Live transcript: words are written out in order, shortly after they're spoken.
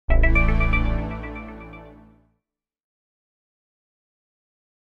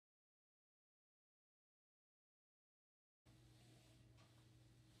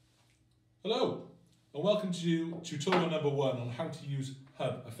Hello and welcome to tutorial number 1 on how to use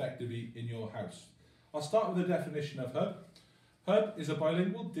Hub effectively in your house. I'll start with a definition of Hub. Hub is a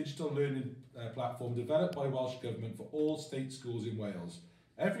bilingual digital learning platform developed by Welsh Government for all state schools in Wales.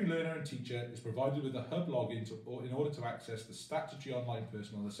 Every learner and teacher is provided with a Hub login in order to access the statutory online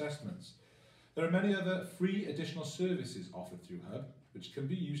personal assessments. There are many other free additional services offered through Hub, which can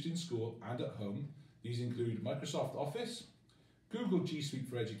be used in school and at home. These include Microsoft Office, Google G Suite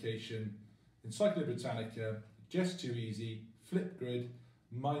for Education, Encyclopedia Britannica, Just Too Easy, Flipgrid,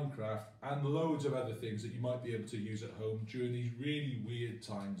 Minecraft, and loads of other things that you might be able to use at home during these really weird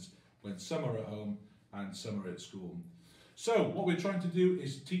times when some are at home and some are at school. So what we're trying to do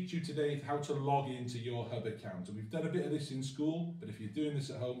is teach you today how to log into your Hub account. And we've done a bit of this in school, but if you're doing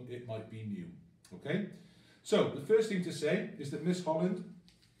this at home, it might be new. Okay? So the first thing to say is that Miss Holland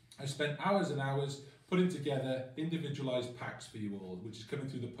has spent hours and hours putting together individualised packs for you all, which is coming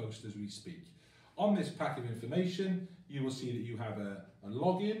through the post as we speak. On this pack of information, you will see that you have a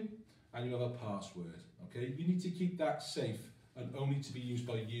login and you have a password. Okay, you need to keep that safe and only to be used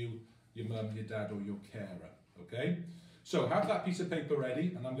by you, your mum, your dad, or your carer. Okay, so have that piece of paper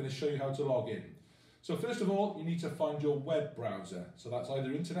ready, and I'm going to show you how to log in. So first of all, you need to find your web browser. So that's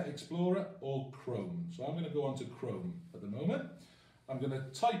either Internet Explorer or Chrome. So I'm going to go on to Chrome at the moment. I'm going to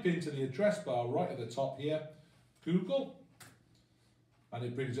type into the address bar right at the top here, Google, and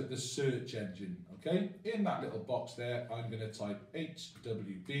it brings up the search engine, okay? In that little box there, I'm going to type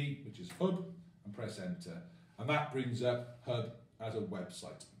HWB, which is Hub, and press enter. And that brings up Hub as a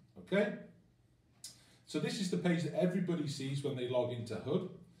website, okay? So this is the page that everybody sees when they log into Hub.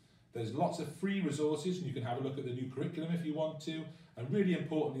 There's lots of free resources, and you can have a look at the new curriculum if you want to. And really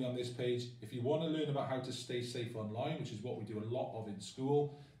importantly on this page, if you want to learn about how to stay safe online, which is what we do a lot of in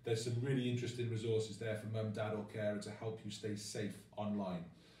school, there's some really interesting resources there for mum, dad or carer to help you stay safe online.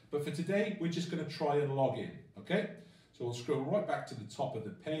 But for today, we're just going to try and log in, okay? So we'll scroll right back to the top of the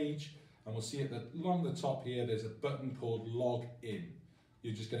page, and we'll see along the top here, there's a button called Log In.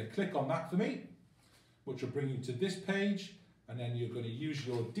 You're just going to click on that for me, which will bring you to this page. And then you're going to use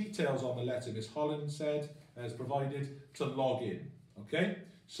your details on the letter Miss Holland said as provided to log in. Okay,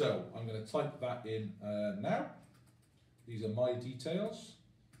 so I'm going to type that in now. These are my details.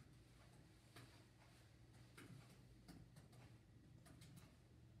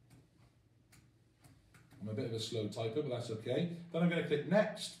 I'm a bit of a slow typer, but that's okay. Then I'm going to click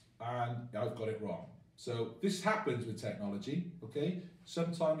next, and I've got it wrong. So this happens with technology, okay?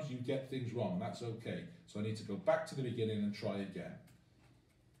 Sometimes you get things wrong, and that's okay. So I need to go back to the beginning and try again.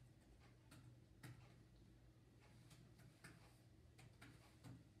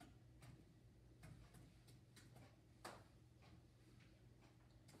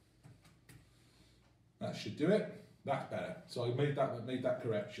 That should do it. That's better. So I made that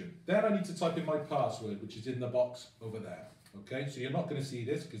correction. Then I need to type in my password, which is in the box over there. Okay, so you're not going to see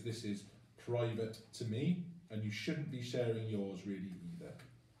this because this is private to me, and you shouldn't be sharing yours really either.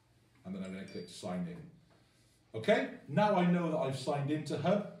 And then I'm going to click sign in. Okay, now I know that I've signed into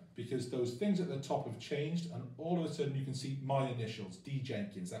Hub because those things at the top have changed, and all of a sudden you can see my initials, D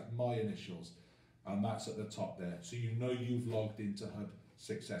Jenkins, that's my initials, and that's at the top there. So you know you've logged into Hub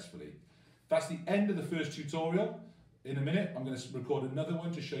successfully. That's the end of the first tutorial. In a minute, I'm going to record another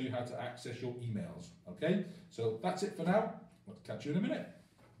one to show you how to access your emails. Okay, so that's it for now. I'll catch you in a minute.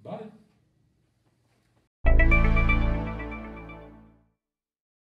 Bye.